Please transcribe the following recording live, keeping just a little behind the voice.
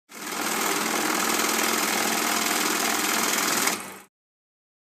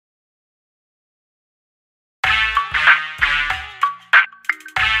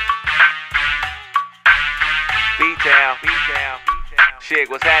Fik,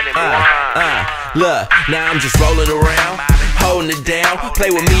 what's happening, boy? Look, now I'm just rolling around, holding it down.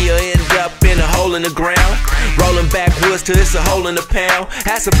 Play with me or end up in a hole in the ground. Rolling backwoods till it's a hole in the pound.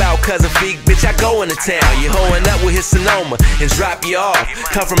 That's about cousin Fik, bitch, I go into town. You hoeing up with his Sonoma and drop you off.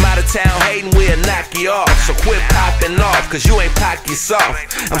 Come from out of town hating, we'll knock you off. So quit popping off, cause you ain't pocket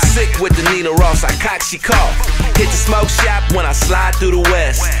soft. I'm sick with the Nina Ross, I cock, she cough. Hit the smoke shop when I slide through the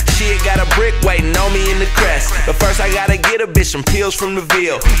west. Shit got a brick waiting on me in the crest. But first I gotta get a bitch some pills from the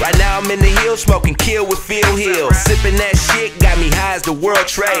Ville. Right now I'm in the hills smoking kill with Phil Hill. Sipping that shit got me high as the world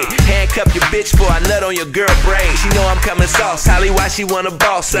trade. Handcuff your bitch for I nut on your girl braid. She know I'm coming sauce, Holly why she wanna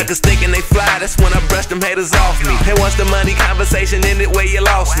boss. Suckers thinking they fly, that's when I brush them haters off me. And once the money conversation ended where you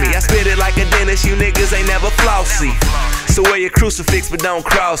lost me, I spit it like a dentist, you niggas ain't never flossy. So wear your crucifix but don't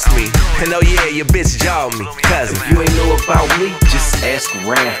cross me. And oh yeah, your bitch jaw me, cousin. If you ain't know about me, just ask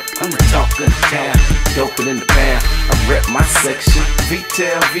around. I'm the talk of the town, doper than the pound. I rep my section,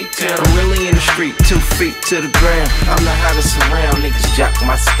 V-Town, V-Town. I'm really in the street, 2 feet to the ground. I'm the hottest around, niggas jock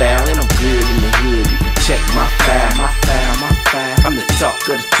my style. And I'm good in the hood, you can check my file, my file, my file. I'm the talk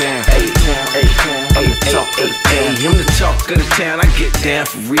of the town, A-Town, A-Town. I'm the talk of the town, I'm the talk of the town. I get down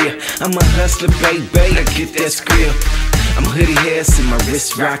for real, I'm a hustler, baby, I get that skrill. I'm hoodie hairs and my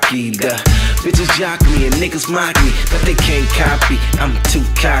wrist rocky. The bitches jock me and niggas mock me, but they can't copy. I'm too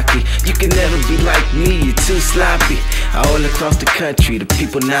cocky. You can never be like me, you're too sloppy. All across the country, the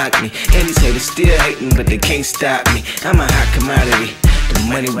people knock me. And these haters still hating, but they can't stop me. I'm a hot commodity. The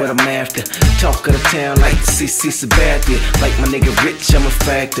money what I'm after. Talk of the town like the CC Sabathia. Like my nigga Rich, I'm a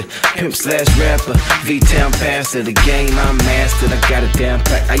factor. Pimp slash rapper, V-Town pastor. The game I'm mastered, I got it down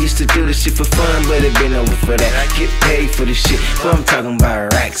pat. I used to do this shit for fun, but it been over for that. I get paid for this shit, but I'm talking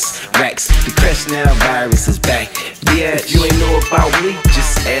about racks, racks. The crash now virus is back. Yeah, if you ain't know about me,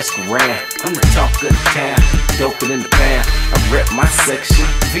 just ask around. I'm the talk of the town, doper than the pound. I rep my section,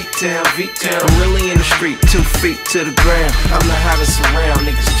 V-Town, V-Town. I'm really in the street, 2 feet to the ground. I'm the hottest around,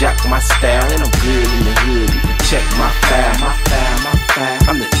 niggas jock my style. And I'm good in the hood, you can check my file, my file, my file.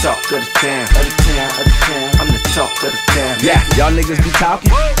 I'm the talk of the town, of the town, of the town. I'm the talk of the town. Yeah, y'all niggas be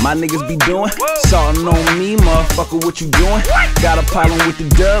talking, my niggas be doing. Something on me, motherfucker, what you doing? Got a problem with the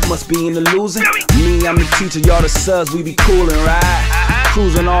dub, must be in the losing. Me, I'm the teacher, y'all the subs, we be coolin', right?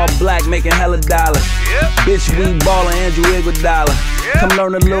 Cruising all black, making hella dollars. Bitch, we ballin', Andrew Iguodala. Come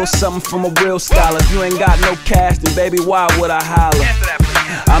learn a little something from a real scholar. If you ain't got no cash, then baby, why would I holler?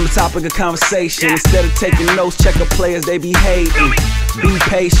 I'm the topic of conversation. Instead of taking notes, check up players, they be hating. Be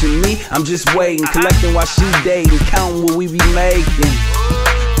patient, me, I'm just waiting. Collecting while she dating, counting what we be making.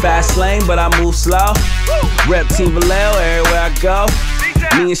 Fast lane, but I move slow. Rep Team Vallejo everywhere I go.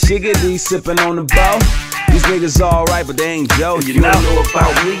 Me and Shigady sipping on the boat. These niggas alright, but they ain't Joe, you know. If you don't know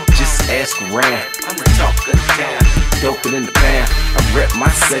about me, just ask around. I'm the talk of the town, doper than the pound. I rep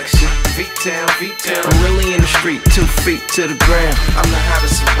my section, V-Town, V-Town. I'm really in the street, 2 feet to the ground. I'm the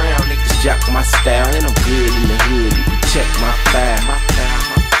hottest around, niggas jock my style. And I'm good in the hood, you can check my file, my file,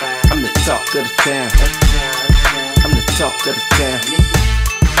 my file. I'm the talk of the town, I'm the talk of the town.